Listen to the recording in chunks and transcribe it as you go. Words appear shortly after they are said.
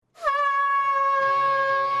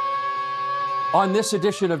On this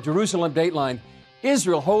edition of Jerusalem Dateline,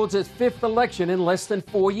 Israel holds its fifth election in less than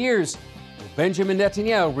 4 years. Will Benjamin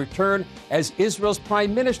Netanyahu return as Israel's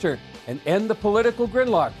prime minister and end the political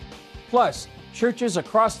gridlock? Plus, churches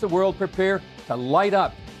across the world prepare to light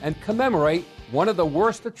up and commemorate one of the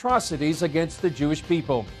worst atrocities against the Jewish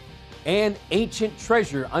people. An ancient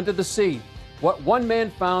treasure under the sea, what one man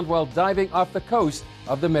found while diving off the coast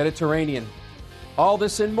of the Mediterranean. All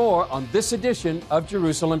this and more on this edition of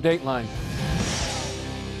Jerusalem Dateline.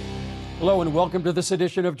 Hello and welcome to this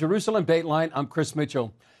edition of Jerusalem Dateline. I'm Chris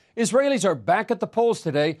Mitchell. Israelis are back at the polls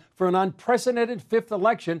today for an unprecedented fifth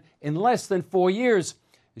election in less than 4 years.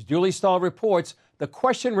 As Julie Stahl reports, the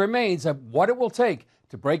question remains of what it will take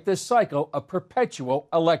to break this cycle of perpetual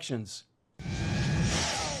elections.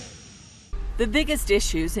 The biggest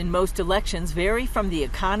issues in most elections vary from the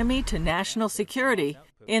economy to national security.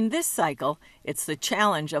 In this cycle, it's the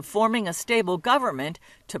challenge of forming a stable government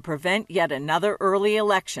to prevent yet another early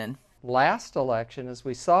election. Last election, as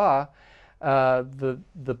we saw,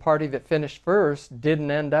 the party that finished first didn't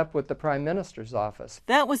end up with the prime minister's office.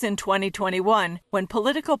 That was in 2021, when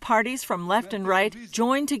political parties from left and right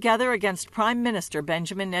joined together against Prime Minister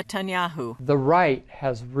Benjamin Netanyahu. The right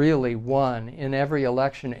has really won in every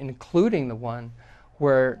election, including the one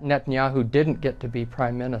where Netanyahu didn't get to be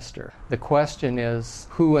prime minister. The question is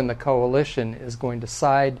who in the coalition is going to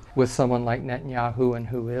side with someone like Netanyahu and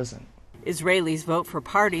who isn't. Israelis vote for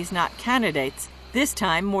parties, not candidates. This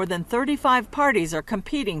time, more than 35 parties are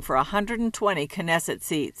competing for 120 Knesset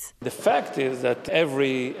seats. The fact is that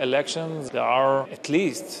every election there are at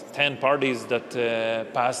least 10 parties that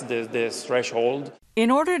pass this threshold.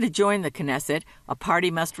 In order to join the Knesset, a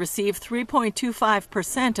party must receive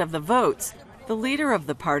 3.25% of the votes. The leader of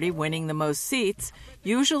the party winning the most seats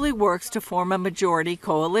usually works to form a majority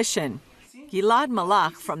coalition. Gilad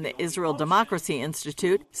Malach from the Israel Democracy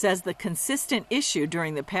Institute says the consistent issue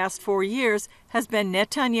during the past 4 years has been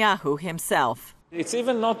Netanyahu himself. It's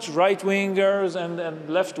even not right-wingers and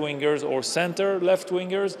left-wingers or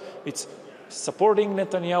center-left-wingers. It's supporting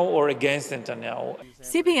Netanyahu or against Netanyahu.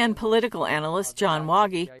 CBN political analyst John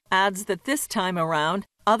Wagi adds that this time around,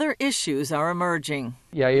 other issues are emerging.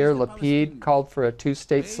 Yair Lapid called for a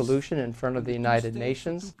two-state solution in front of the United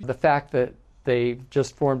Nations. The fact that they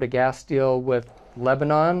just formed a gas deal with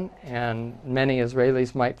Lebanon, and many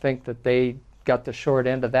Israelis might think that they got the short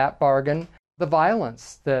end of that bargain. The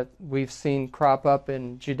violence that we've seen crop up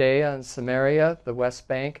in Judea and Samaria, the West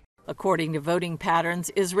Bank. According to voting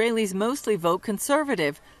patterns, Israelis mostly vote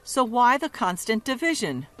conservative. So why the constant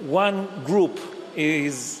division? One group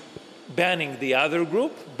is banning the other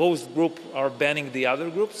group. Both groups are banning the other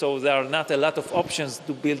group, so there are not a lot of options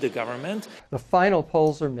to build a government. The final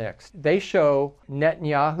polls are mixed. They show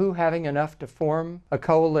Netanyahu having enough to form a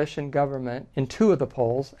coalition government in 2 of the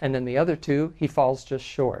polls, and in the other 2, he falls just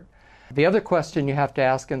short. The other question you have to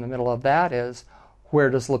ask in the middle of that is, where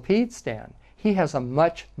does Lapid stand? He has a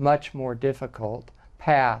much, much more difficult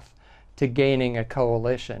path to gaining a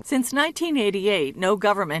coalition. Since 1988, no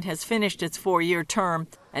government has finished its 4-year term,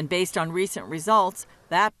 and based on recent results,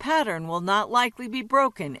 that pattern will not likely be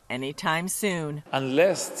broken anytime soon.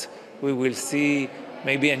 Unless we will see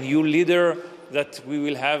maybe a new leader, that we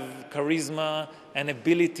will have charisma and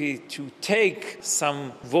ability to take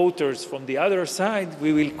some voters from the other side,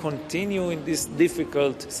 we will continue in this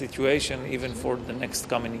difficult situation even for the next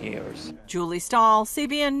coming years. Julie Stahl,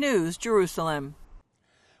 CBN News, Jerusalem.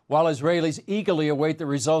 While Israelis eagerly await the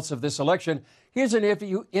results of this election, here's an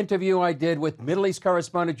interview I did with Middle East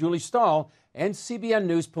correspondent Julie Stahl and CBN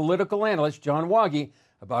News political analyst John Wagi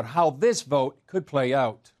about how this vote could play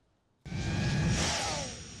out.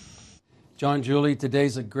 John, Julie,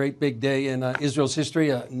 today's a great big day in Israel's history,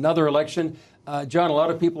 another election. John, a lot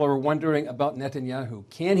of people are wondering about Netanyahu.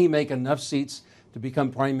 Can he make enough seats to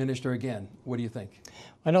become prime minister again? What do you think?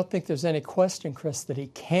 I don't think there's any question, Chris, that he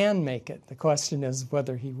can make it. The question is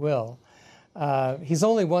whether he will. He's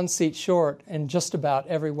only 1 seat short in just about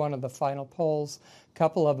every one of the final polls, a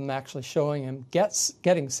couple of them actually showing him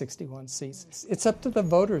getting 61 seats. It's up to the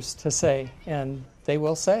voters to say, and they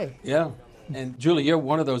will say. Yeah. And Julie, you're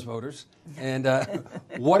one of those voters. And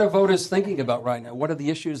what are voters thinking about right now? What are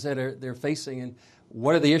the issues that they're facing, and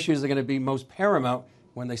what are the issues that are going to be most paramount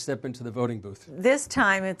when they step into the voting booth? This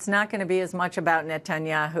time, it's not going to be as much about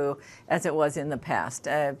Netanyahu as it was in the past.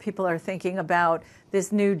 People are thinking about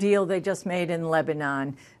this new deal they just made in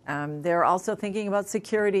Lebanon. They're also thinking about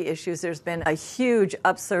security issues. There's been a huge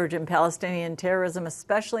upsurge in Palestinian terrorism,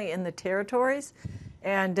 especially in the territories.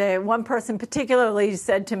 And one person particularly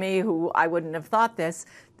said to me, who I wouldn't have thought this,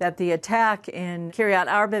 that the attack in Kiryat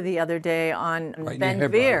Arba the other day on Ben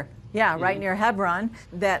Gvir, right near Hebron,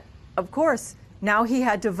 that, of course, now he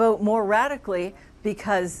had to vote more radically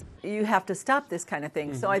because you have to stop this kind of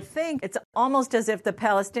thing. Mm-hmm. So I think it's almost as if the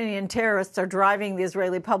Palestinian terrorists are driving the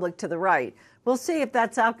Israeli public to the right. We'll see if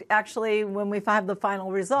that's actually, when we have the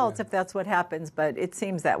final results, if that's what happens, but it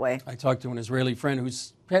seems that way. I talked to an Israeli friend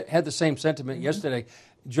who's had the same sentiment yesterday.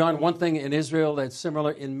 John, one thing in Israel that's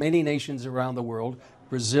similar in many nations around the world,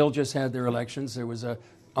 Brazil just had their elections. There was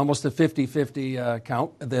almost a 50-50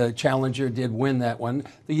 count. The challenger did win that one.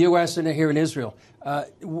 The U.S. and here in Israel.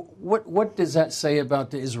 What does that say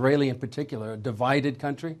about the Israeli in particular, a divided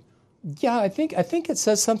country? Yeah, I think it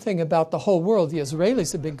says something about the whole world. The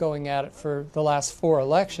Israelis have been going at it for the last 4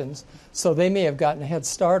 elections, so they may have gotten a head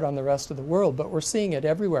start on the rest of the world, but we're seeing it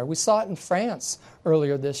everywhere. We saw it in France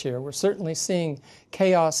earlier this year. We're certainly seeing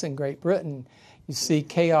chaos in Great Britain. You see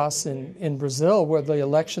chaos in Brazil, where the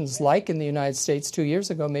elections, like in the United States 2 years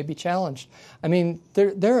ago, may be challenged. I mean,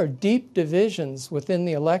 there are deep divisions within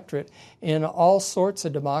the electorate in all sorts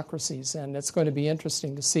of democracies, and it's going to be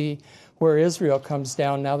interesting to see where Israel comes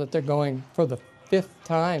down now that they're going for the 5th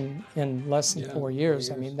time in less than 4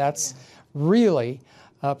 years. I mean, that's really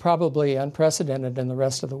probably unprecedented in the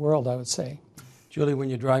rest of the world, I would say. Julie, when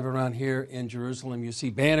you drive around here in Jerusalem, you see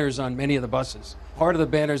banners on many of the buses. Part of the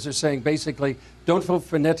banners are saying, basically, don't vote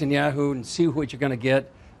for Netanyahu and see what you're going to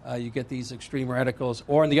get. You get these extreme radicals.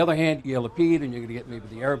 Or on the other hand, Yair Lapid, and you're going to get maybe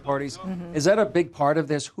the Arab parties. Mm-hmm. Is that a big part of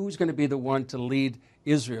this? Who's going to be the one to lead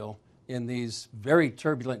Israel in these very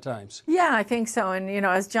turbulent times? Yeah, I think so. And,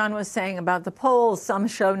 as John was saying about the polls, some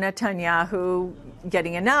show Netanyahu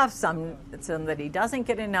getting enough, some that he doesn't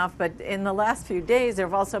get enough. But in the last few days, there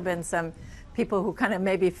have also been some people who kind of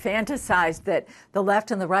maybe fantasized that the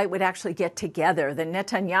left and the right would actually get together, that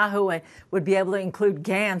Netanyahu would be able to include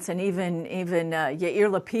Gantz and even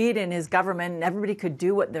Yair Lapid in his government, and everybody could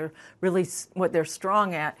do what they're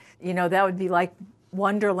strong at. That would be like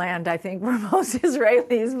Wonderland, I think, for most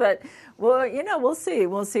Israelis. But we'll see.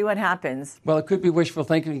 We'll see what happens. Well, it could be wishful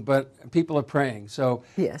thinking, but people are praying. So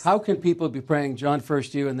yes. How can people be praying? John,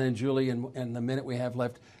 first you, and then Julie, and the minute we have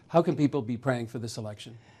left. How can people be praying for this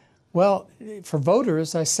election? Well, for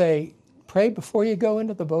voters, I say pray before you go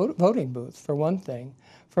into the voting booth, for one thing.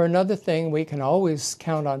 For another thing, we can always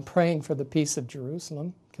count on praying for the peace of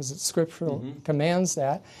Jerusalem, because it's scriptural commands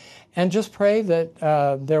that. And just pray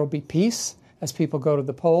that there will be peace as people go to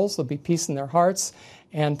the polls. There'll be peace in their hearts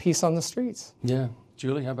and peace on the streets. Yeah.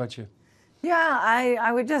 Julie, how about you? Yeah,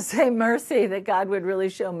 I would just say mercy, that God would really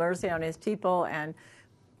show mercy on his people and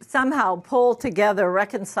somehow pull together,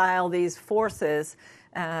 reconcile these forces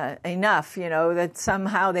enough, that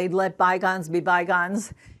somehow they'd let bygones be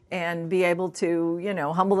bygones and be able to,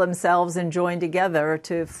 humble themselves and join together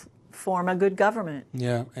to form a good government.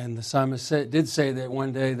 Yeah, and the psalmist did say that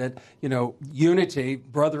one day that, unity,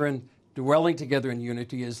 brethren dwelling together in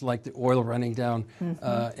unity is like the oil running down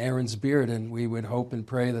Aaron's beard, and we would hope and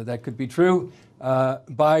pray that could be true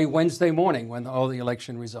by Wednesday morning when all the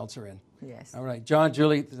election results are in. Yes. All right. John,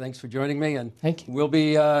 Julie, thanks for joining me. And thank you. We'll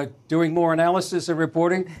be doing more analysis and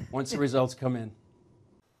reporting once the results come in.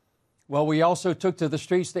 Well, we also took to the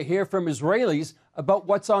streets to hear from Israelis about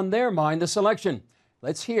what's on their mind this election.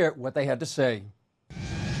 Let's hear what they had to say.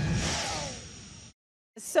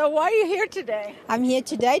 So why are you here today? I'm here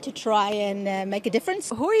today to try and make a difference.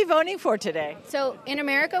 Who are you voting for today? So in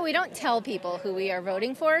America, we don't tell people who we are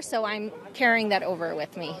voting for, so I'm carrying that over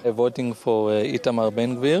with me. I'm voting for Itamar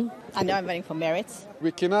Ben-Gvir. I know I'm voting for Meretz.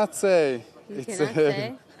 We cannot say. It's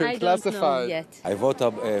classified. I don't know yet. I vote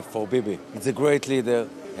for Bibi. He's a great leader,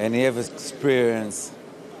 and he has experience.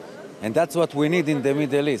 And that's what we need in the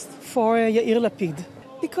Middle East. For Yair Lapid,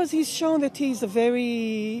 because he's shown that he's a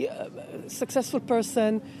very successful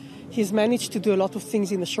person. He's managed to do a lot of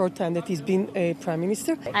things in the short time that he's been a prime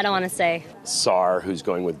minister. I don't want to say. Saar, who's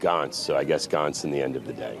going with Gantz, so I guess Gantz in the end of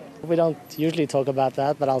the day. We don't usually talk about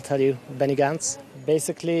that, but I'll tell you, Benny Gantz.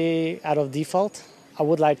 Basically, out of default, I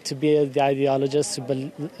would like to be the ideologist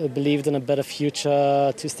who believed in a better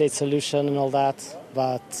future, two-state solution and all that,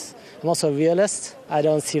 but I'm also a realist. I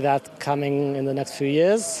don't see that coming in the next few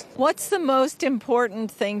years. What's the most important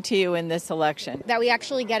thing to you in this election? That we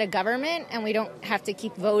actually get a government and we don't have to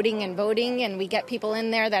keep voting and we get people in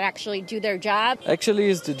there that actually do their job. Actually,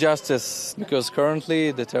 it's the justice, because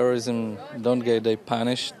currently the terrorism don't get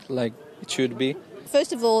punished like it should be.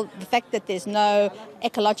 First of all, the fact that there's no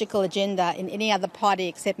ecological agenda in any other party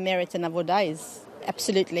except Meretz and Avodah is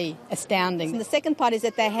absolutely astounding. And the second part is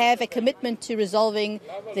that they have a commitment to resolving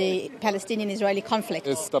the Palestinian-Israeli conflict.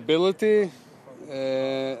 It's stability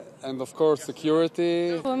and, of course,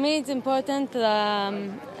 security. For me, it's important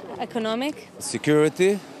economic.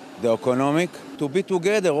 Security, the economic, to be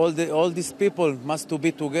together. All these people must to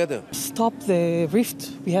be together. Stop the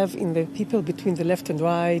rift we have in the people between the left and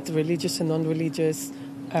right, religious and non-religious,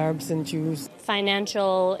 Arabs and Jews.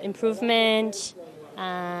 Financial improvement,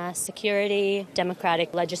 security,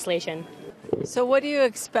 democratic legislation. So what do you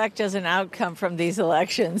expect as an outcome from these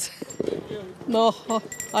elections? No,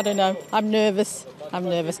 I don't know. I'm nervous.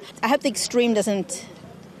 I hope the extreme doesn't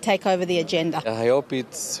take over the agenda. I hope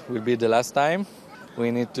it will be the last time. We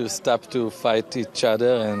need to stop to fight each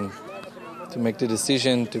other and to make the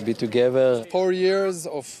decision to be together. 4 years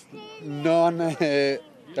of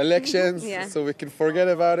non-elections, so we can forget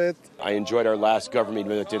about it. I enjoyed our last government,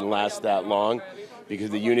 even though it didn't last that long, because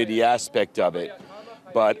of the unity aspect of it.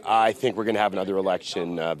 But I think we're going to have another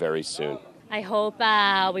election very soon. I hope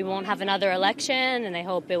we won't have another election, and I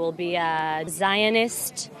hope it will be a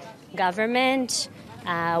Zionist government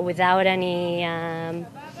without any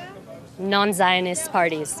non-Zionist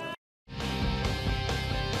parties.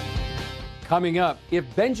 Coming up, if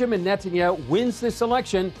Benjamin Netanyahu wins this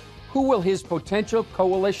election, who will his potential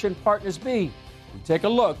coalition partners be? We take a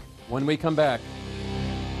look when we come back.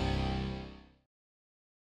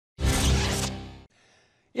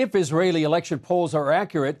 If Israeli election polls are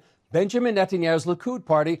accurate, Benjamin Netanyahu's Likud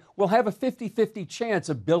party will have a 50-50 chance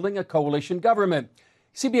of building a coalition government.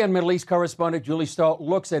 CBN Middle East correspondent Julie Stahl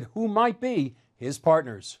looks at who might be his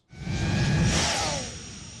partners.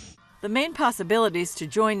 The main possibilities to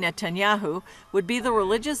join Netanyahu would be the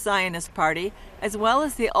religious Zionist Party, as well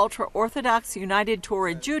as the ultra-Orthodox United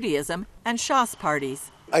Torah Judaism and Shas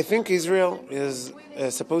parties. I think Israel is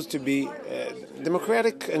supposed to be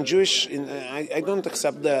democratic and Jewish. I don't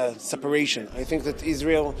accept the separation. I think that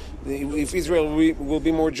if Israel will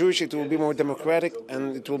be more Jewish, it will be more democratic,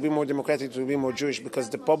 and it will be more democratic, it will be more Jewish, because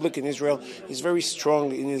the public in Israel is very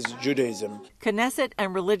strong in its Judaism. Knesset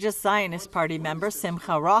and religious Zionist Party member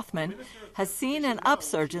Simcha Rothman has seen an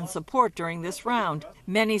upsurge in support during this round.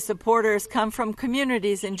 Many supporters come from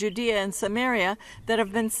communities in Judea and Samaria that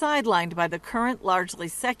have been sidelined by the current largely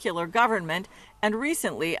secular government and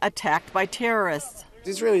recently attacked by terrorists.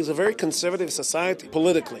 Israel is a very conservative society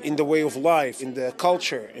politically, in the way of life, in the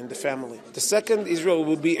culture, in the family. The second Israel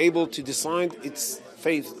will be able to decide its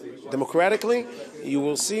faith democratically, you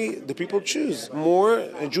will see the people choose more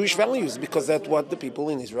Jewish values, because that's what the people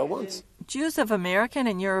in Israel want. Jews of American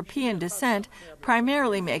and European descent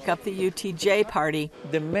primarily make up the UTJ party.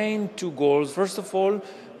 The main two goals, first of all,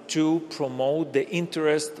 to promote the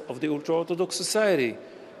interest of the ultra-Orthodox society,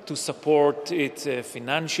 to support it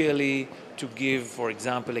financially, to give, for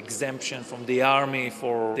example, exemption from the army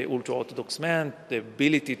for the ultra-Orthodox men, the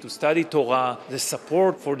ability to study Torah, the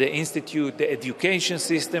support for the institute, the education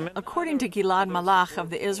system. According to Gilad Malach of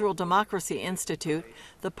the Israel Democracy Institute,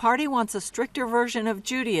 the party wants a stricter version of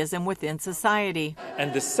Judaism within society.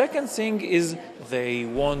 And the second thing is they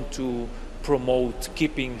want to promote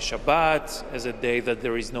keeping Shabbat as a day that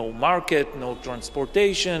there is no market, no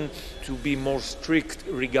transportation, to be more strict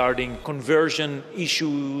regarding conversion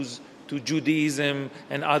issues to Judaism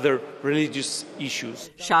and other religious issues.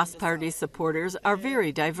 Shas Party supporters are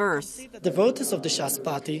very diverse. The voters of the Shas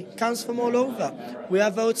Party comes from all over. We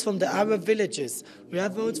have votes from the Arab villages. We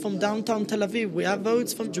have votes from downtown Tel Aviv. We have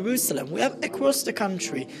votes from Jerusalem. We have across the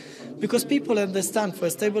country. Because people understand for a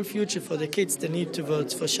stable future for the kids, they need to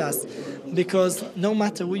vote for Shas. Because no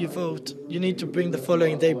matter who you vote, you need to bring the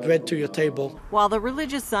following day bread to your table. While the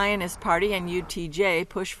Religious Zionist Party and UTJ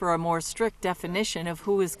push for a more strict definition of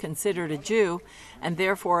who is considered a Jew and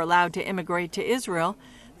therefore allowed to immigrate to Israel,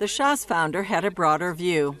 the Shas founder had a broader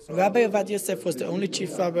view. Rabbi Ovadia Yosef was the only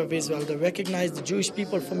chief rabbi of Israel that recognized the Jewish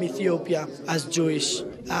people from Ethiopia as Jewish.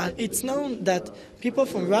 And it's known that people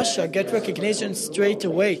from Russia get recognition straight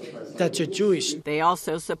away that you're Jewish. They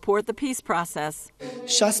also support the peace process.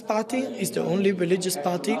 Shas Party is the only religious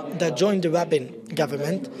party that joined the Rabin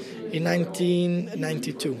government in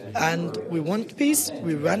 1992. And we want peace.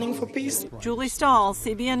 We're running for peace. Julie Stahl,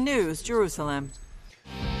 CBN News, Jerusalem.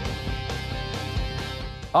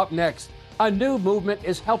 Up next, a new movement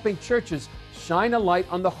is helping churches shine a light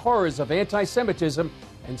on the horrors of anti-Semitism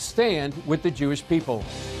and stand with the Jewish people.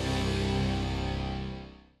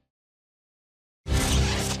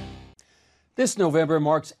 This November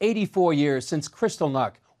marks 84 years since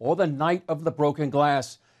Kristallnacht, or the Night of the Broken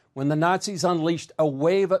Glass, when the Nazis unleashed a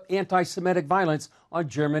wave of anti-Semitic violence on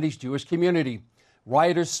Germany's Jewish community.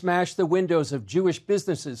 Rioters smashed the windows of Jewish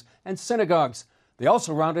businesses and synagogues. They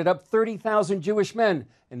also rounded up 30,000 Jewish men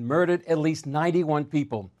and murdered at least 91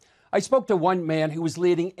 people. I spoke to one man who was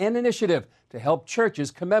leading an initiative to help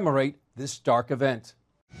churches commemorate this dark event.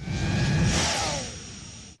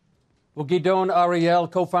 Well, Gidon Ariel,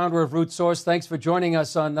 co-founder of Root Source, thanks for joining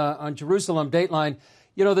us on Jerusalem Dateline.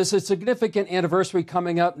 You know, there's a significant anniversary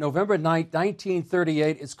coming up, November 9th,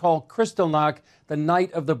 1938. It's called Kristallnacht, the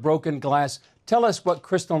Night of the Broken Glass. Tell us what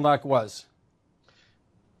Kristallnacht was.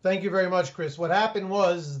 Thank you very much, Chris. What happened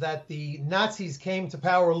was that the Nazis came to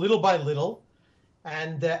power little by little,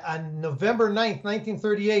 and on November 9th,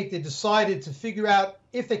 1938, they decided to figure out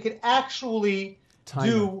if they could actually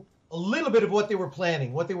do a little bit of what they were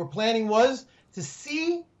planning. What they were planning was to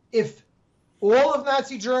see if all of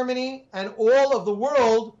Nazi Germany and all of the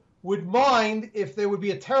world would mind if there would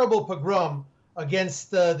be a terrible pogrom against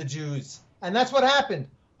the Jews. And that's what happened.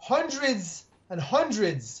 Hundreds and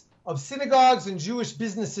hundreds of synagogues and Jewish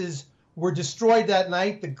businesses were destroyed that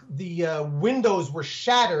night. The windows were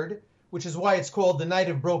shattered, which is why it's called the Night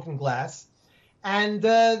of Broken Glass. And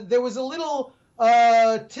there was a little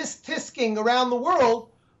tisk-tisking around the world,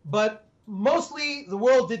 but mostly the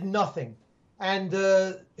world did nothing. And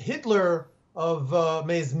Hitler,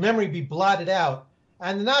 may his memory be blotted out,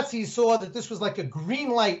 and the Nazis saw that this was like a green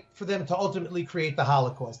light for them to ultimately create the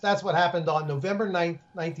Holocaust. That's what happened on November 9th,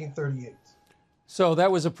 1938. So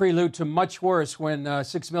that was a prelude to much worse when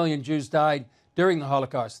 6 million Jews died during the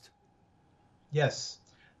Holocaust. Yes,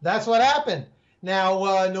 that's what happened.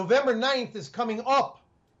 Now, November 9th is coming up,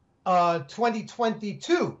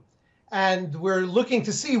 2022, and we're looking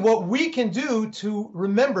to see what we can do to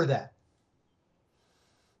remember that.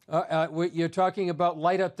 You're talking about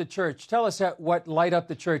Light Up the Church. Tell us what Light Up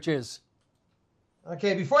the Church is.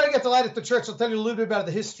 Okay, before I get to Light Up the Church, I'll tell you a little bit about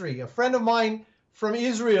the history. A friend of mine from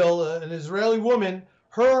Israel, an Israeli woman,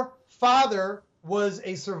 her father was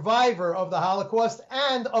a survivor of the Holocaust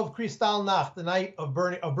and of Kristallnacht, the Night of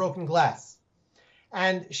Broken Glass.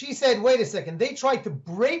 And she said, wait a second, they tried to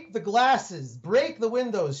break the glasses, break the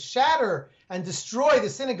windows, shatter and destroy the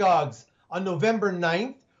synagogues on November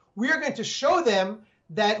 9th. We are going to show them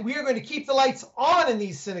that we are going to keep the lights on in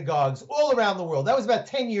these synagogues all around the world. That was about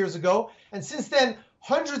 10 years ago. And since then,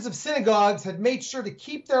 hundreds of synagogues had made sure to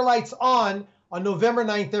keep their lights on November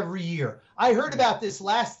 9th every year. I heard about this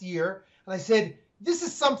last year, and I said, this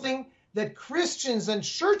is something that Christians and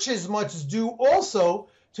churches must do also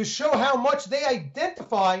to show how much they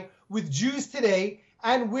identify with Jews today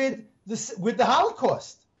and with the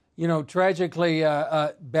Holocaust. You know, tragically,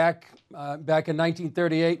 back in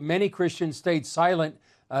 1938, many Christians stayed silent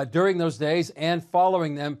during those days and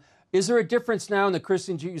following them. Is there a difference now in the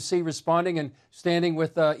Christians you see responding and standing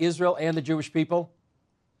with Israel and the Jewish people?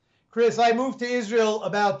 Chris, I moved to Israel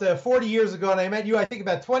about 40 years ago, and I met you, I think,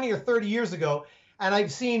 about 20 or 30 years ago. And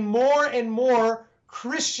I've seen more and more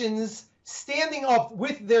Christians standing up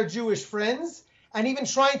with their Jewish friends and even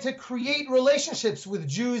trying to create relationships with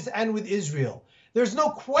Jews and with Israel. There's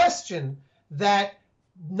no question that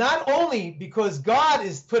not only because God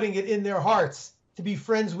is putting it in their hearts to be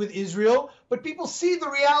friends with Israel, but people see the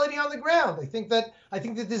reality on the ground. I think that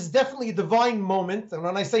this is definitely a divine moment. And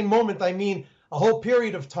when I say moment, I mean a whole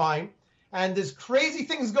period of time. And there's crazy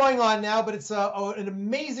things going on now, but it's an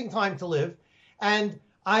amazing time to live. And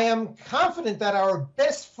I am confident that our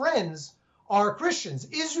best friends are Christians.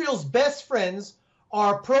 Israel's best friends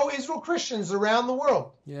are pro-Israel Christians around the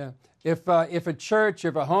world. Yeah. If a church,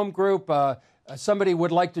 if a home group, somebody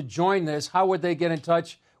would like to join this, how would they get in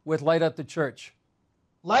touch with Light Up the Church?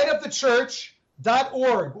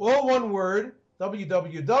 lightupthechurch.org, all one word,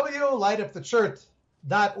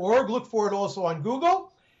 www.lightupthechurch.org. Look for it also on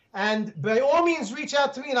Google. And by all means, reach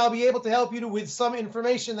out to me and I'll be able to help you with some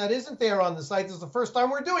information that isn't there on the site. This is the first time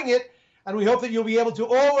we're doing it, and we hope that you'll be able to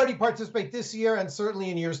already participate this year and certainly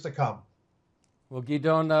in years to come. Well,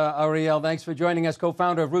 Gidon Ariel, thanks for joining us,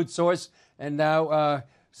 co-founder of Root Source, and now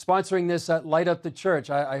sponsoring this Light Up the Church.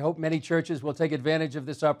 I hope many churches will take advantage of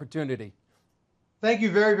this opportunity. Thank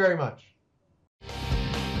you very, very much.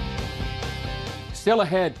 Still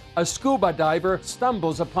ahead, a scuba diver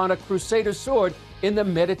stumbles upon a crusader sword in the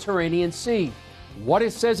Mediterranean Sea. What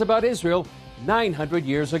it says about Israel 900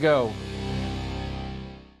 years ago.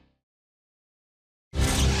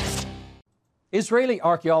 Israeli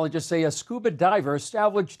archaeologists say a scuba diver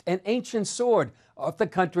salvaged an ancient sword off the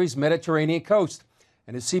country's Mediterranean coast.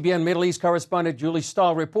 And as CBN Middle East correspondent Julie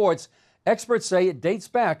Stahl reports, experts say it dates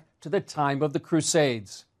back to the time of the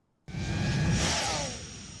Crusades.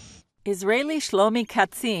 Israeli Shlomi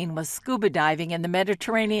Katzin was scuba diving in the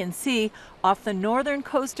Mediterranean Sea off the northern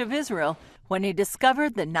coast of Israel when he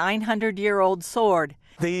discovered the 900-year-old sword.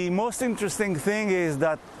 The most interesting thing is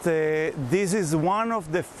that this is one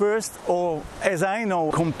of the first, or as I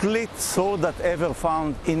know, complete sword that ever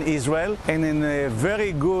found in Israel, and in a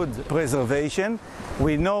very good preservation.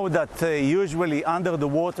 We know that usually under the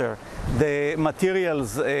water, the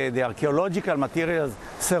materials, the archaeological materials,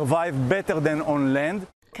 survive better than on land.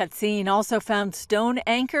 Katzin also found stone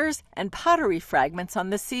anchors and pottery fragments on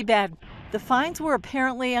the seabed. The finds were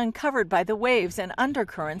apparently uncovered by the waves and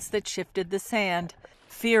undercurrents that shifted the sand.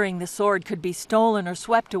 Fearing the sword could be stolen or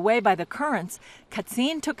swept away by the currents,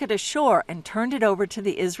 Katzin took it ashore and turned it over to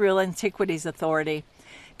the Israel Antiquities Authority.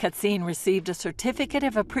 Katzin received a certificate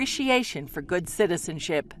of appreciation for good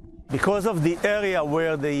citizenship. Because of the area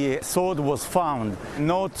where the sword was found,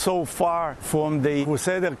 not so far from the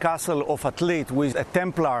Crusader castle of Atlit, with a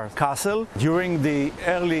Templar castle during the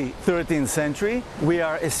early 13th century, we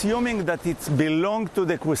are assuming that it belonged to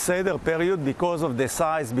the Crusader period because of the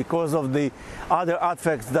size, because of the other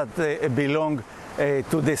artifacts that belong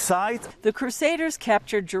to the site. The Crusaders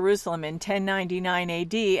captured Jerusalem in 1099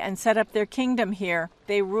 AD and set up their kingdom here.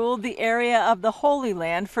 They ruled the area of the Holy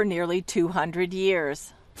Land for nearly 200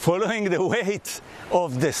 years. Following the weight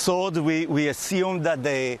of the sword, we assume that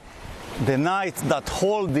the knight that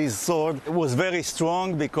hold this sword was very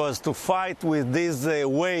strong, because to fight with this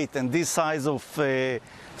weight and this size of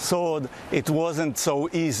sword, it wasn't so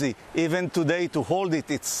easy. Even today, to hold it,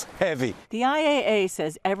 it's heavy. The IAA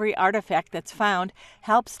says every artifact that's found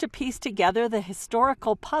helps to piece together the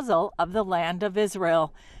historical puzzle of the land of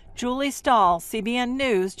Israel. Julie Stahl, CBN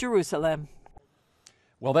News, Jerusalem.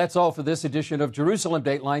 Well, that's all for this edition of Jerusalem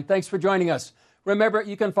Dateline. Thanks for joining us. Remember,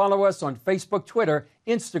 you can follow us on Facebook, Twitter,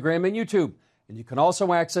 Instagram, and YouTube. And you can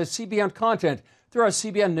also access CBN content through our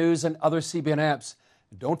CBN News and other CBN apps.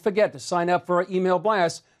 And don't forget to sign up for our email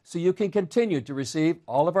blast so you can continue to receive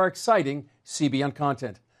all of our exciting CBN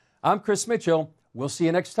content. I'm Chris Mitchell. We'll see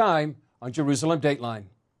you next time on Jerusalem Dateline.